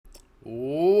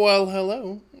Well,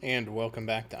 hello, and welcome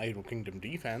back to Idle Kingdom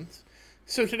Defense.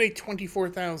 So today,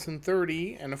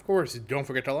 24,030, and of course, don't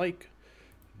forget to like,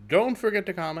 don't forget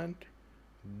to comment,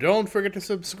 don't forget to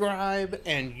subscribe,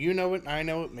 and you know it, I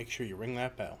know it, make sure you ring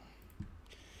that bell.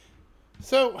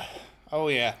 So, oh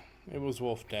yeah, it was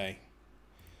Wolf Day.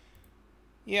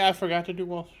 Yeah, I forgot to do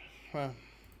Wolf. Well,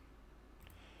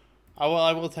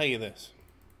 I will tell you this.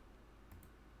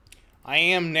 I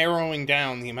am narrowing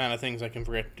down the amount of things I can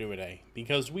forget to do a day.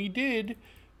 Because we did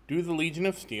do the Legion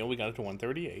of Steel. We got it to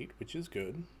 138, which is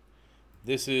good.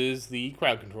 This is the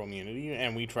crowd control immunity,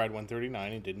 and we tried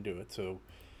 139 and didn't do it. So,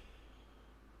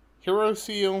 Hero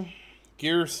Seal,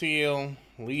 Gear Seal,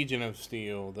 Legion of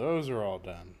Steel, those are all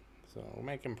done. So, we're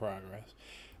making progress.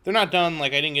 They're not done,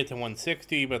 like I didn't get to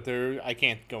 160, but I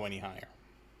can't go any higher.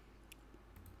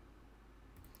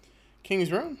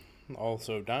 King's Rune.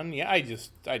 Also done. Yeah, I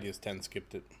just 10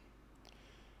 skipped it.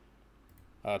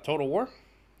 Total War.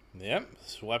 Yep,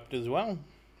 swept as well.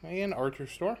 And Archer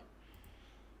Store.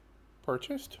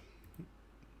 Purchased.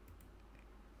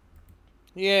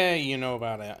 Yeah, you know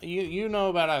about it. You know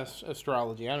about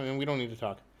astrology. I mean, we don't need to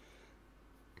talk.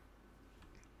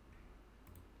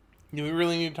 Do we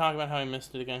really need to talk about how I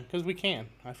missed it again? Because we can.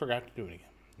 I forgot to do it again.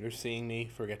 You're seeing me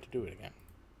forget to do it again.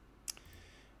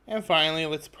 And finally,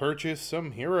 let's purchase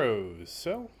some heroes.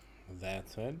 So, that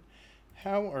said,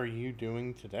 how are you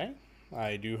doing today?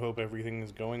 I do hope everything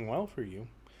is going well for you.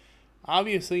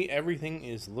 Obviously, everything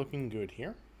is looking good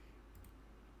here.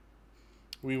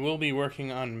 We will be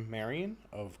working on Marian,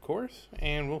 of course,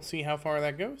 and we'll see how far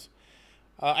that goes.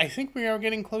 I think we are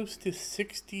getting close to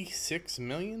 66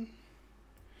 million.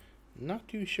 Not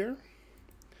too sure.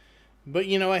 But,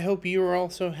 you know, I hope you are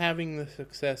also having the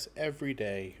success every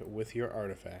day with your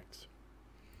artifacts.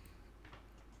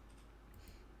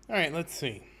 Alright, let's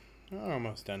see. We're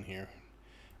almost done here.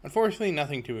 Unfortunately,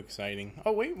 nothing too exciting.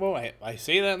 Oh, wait, well, I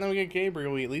say that and then we get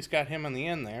Gabriel. We at least got him on the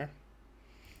end there.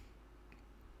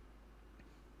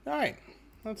 Alright,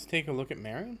 let's take a look at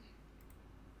Marian.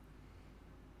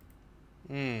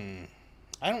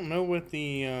 I don't know what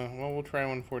the, well, we'll try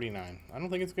 149. I don't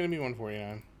think it's going to be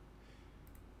 149.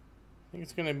 I think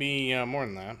it's going to be more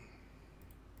than that.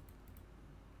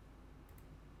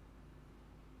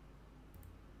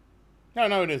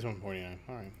 No, it is 149.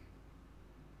 Alright.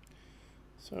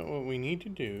 So what we need to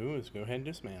do is go ahead and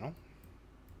dismantle.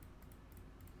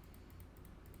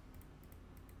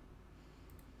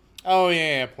 Oh,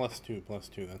 yeah, +2,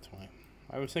 +2, that's why.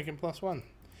 I was thinking +1.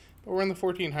 But we're in the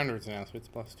 1400s now, so it's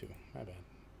 +2. My bad.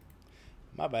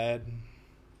 My bad.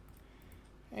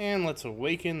 And let's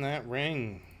awaken that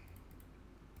ring.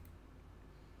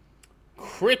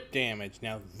 Crit damage.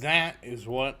 Now that is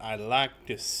what I like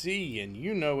to see, and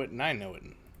you know it and I know it.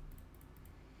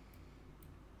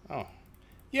 Oh.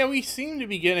 Yeah, we seem to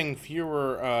be getting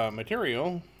fewer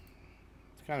material.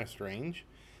 It's kind of strange.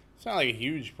 It's not like a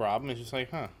huge problem. It's just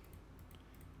like, huh.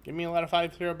 Give me a lot of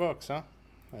 5-star books, huh?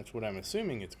 That's what I'm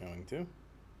assuming it's going to.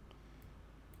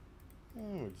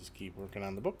 And we'll just keep working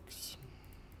on the books.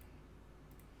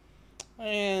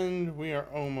 And we are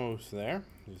almost there.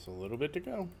 Just a little bit to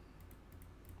go.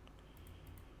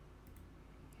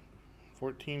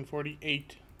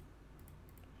 1448.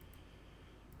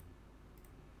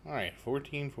 Alright,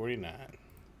 1449.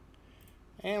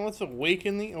 And let's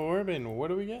awaken the orb, and what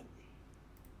do we get?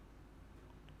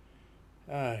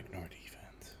 Ignore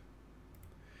defense.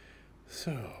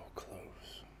 So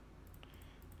close.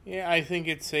 Yeah, I think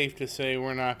it's safe to say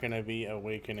we're not going to be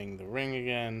awakening the ring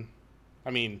again. I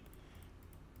mean,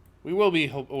 we will be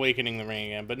awakening the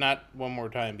ring again, but not one more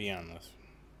time beyond this.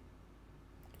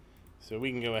 So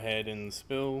we can go ahead and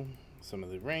spill some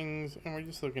of the rings, and we're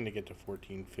just looking to get to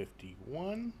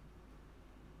 1451.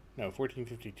 No,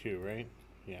 1452, right?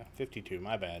 Yeah, 52,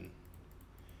 my bad.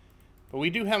 But we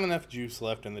do have enough juice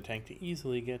left in the tank to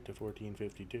easily get to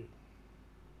 1452.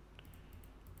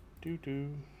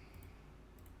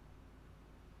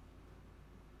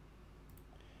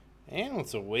 And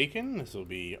let's awaken. This will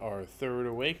be our third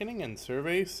awakening, and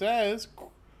survey says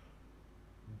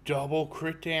double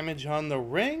crit damage on the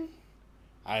ring.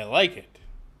 I like it.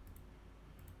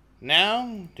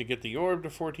 Now, to get the orb to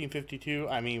 1452,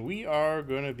 I mean, we are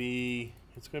going to be,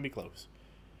 it's going to be close.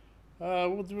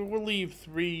 We'll leave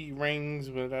 3 rings,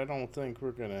 but I don't think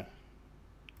we're going to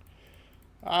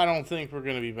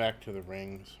be back to the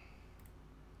rings.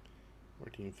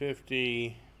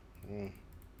 1450.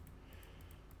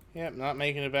 Yep, not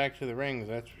making it back to the rings,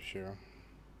 that's for sure.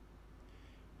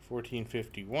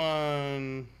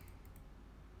 1451.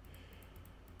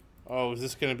 Oh, is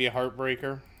this going to be a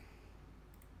heartbreaker?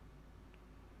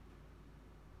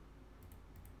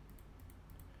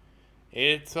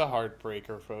 It's a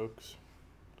heartbreaker, folks.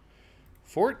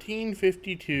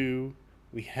 1452.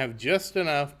 We have just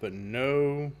enough, but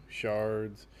no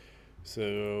shards.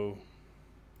 So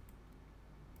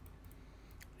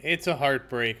it's a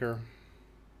heartbreaker.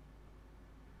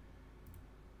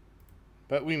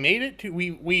 But we made it to,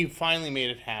 we finally made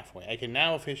it halfway. I can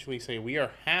now officially say we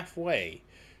are halfway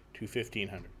to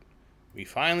 1500. We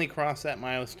finally crossed that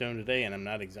milestone today, and I'm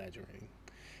not exaggerating.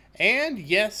 And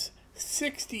yes,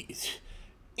 60,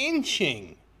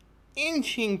 inching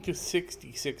to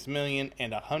 66 million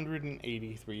and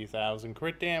 183,000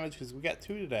 crit damage, because we got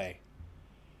 2 today.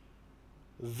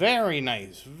 Very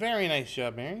nice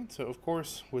job, Marian. So of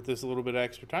course, with this little bit of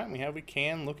extra time we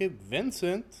can look at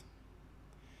Vincent.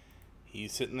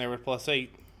 He's sitting there with +8.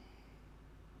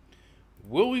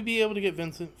 Will we be able to get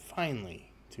Vincent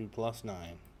finally to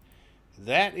 +9?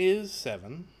 That is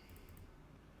 7.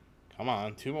 Come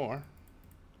on, 2 more.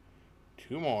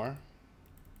 2 more.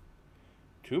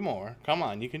 2 more. Come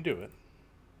on, you can do it.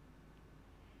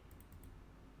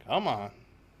 Come on.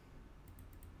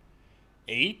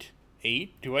 8.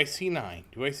 8. Do I see 9?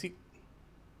 Do I see...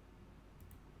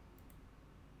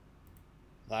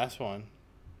 Last one.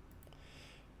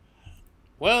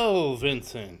 Well,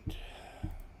 Vincent.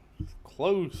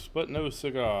 Close, but no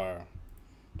cigar.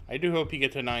 I do hope you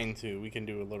get to 9, too. We can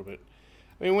do a little bit.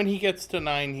 I mean, when he gets to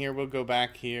 9 here, we'll go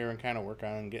back here and kind of work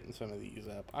on getting some of these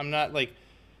up. I'm not, like...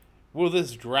 Will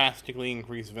this drastically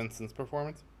increase Vincent's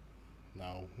performance?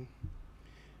 No.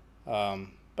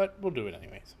 But we'll do it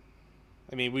anyways.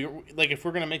 I mean, if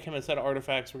we're going to make him a set of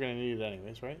artifacts, we're going to need it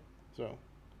anyways, right? So,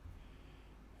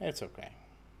 it's okay.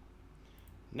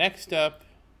 Next up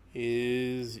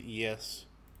is, yes.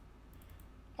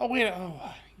 Oh, wait,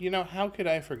 you know, how could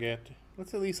I forget?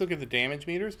 Let's at least look at the damage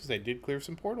meters, because I did clear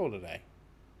some portal today.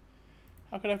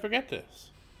 How could I forget this?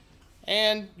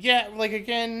 And, yeah, like,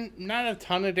 again, not a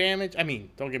ton of damage. I mean,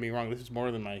 don't get me wrong, this is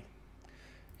more than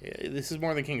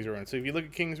King's Ruin. So if you look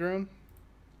at King's Ruin,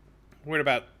 we're at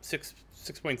about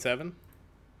 6.7,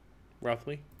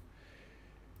 roughly.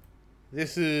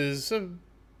 This is a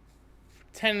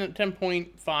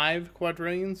 10.5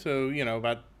 quadrillion, so, you know,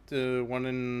 about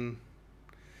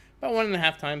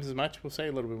 1.5 times as much, we'll say,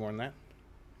 a little bit more than that.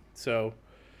 So,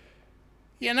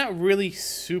 yeah, not really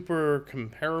super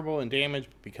comparable in damage,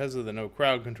 but because of the no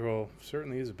crowd control,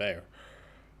 certainly is a bear.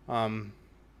 You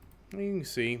can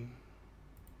see.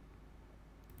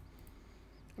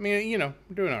 I mean, you know,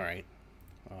 we're doing all right.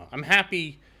 I'm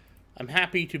happy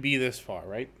to be this far,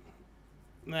 right?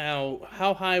 Now,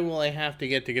 how high will I have to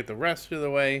get the rest of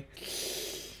the way?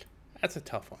 That's a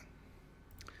tough one.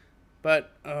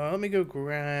 But let me go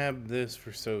grab this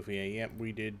for Sophia. Yep,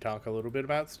 we did talk a little bit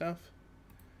about stuff.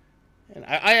 And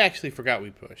I actually forgot we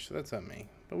pushed, so that's on me.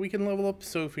 But we can level up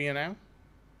Sophia now.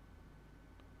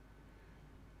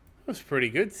 That was pretty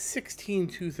good.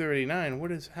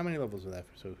 16,239. How many levels is that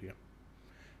for Sophia?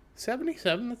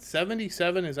 77. That's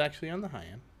 77 is actually on the high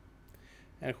end.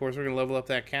 And of course, we're going to level up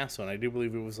that castle. And I do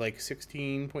believe it was like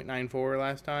 16.94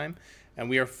 last time. And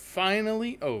we are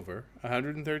finally over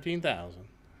 113,000.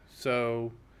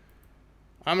 So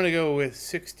I'm going to go with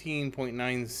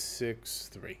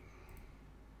 16.963.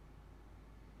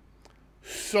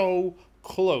 So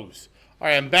close. All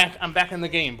right, I'm back in the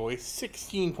game, boys.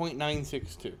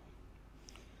 16.962.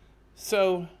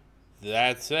 So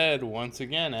that said, once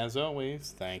again, as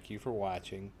always, thank you for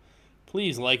watching.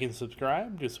 Please like and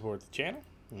subscribe to support the channel.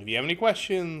 If you have any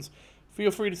questions, feel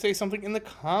free to say something in the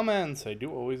comments. I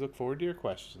do always look forward to your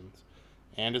questions.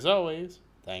 And as always,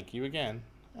 thank you again,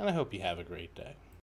 and I hope you have a great day.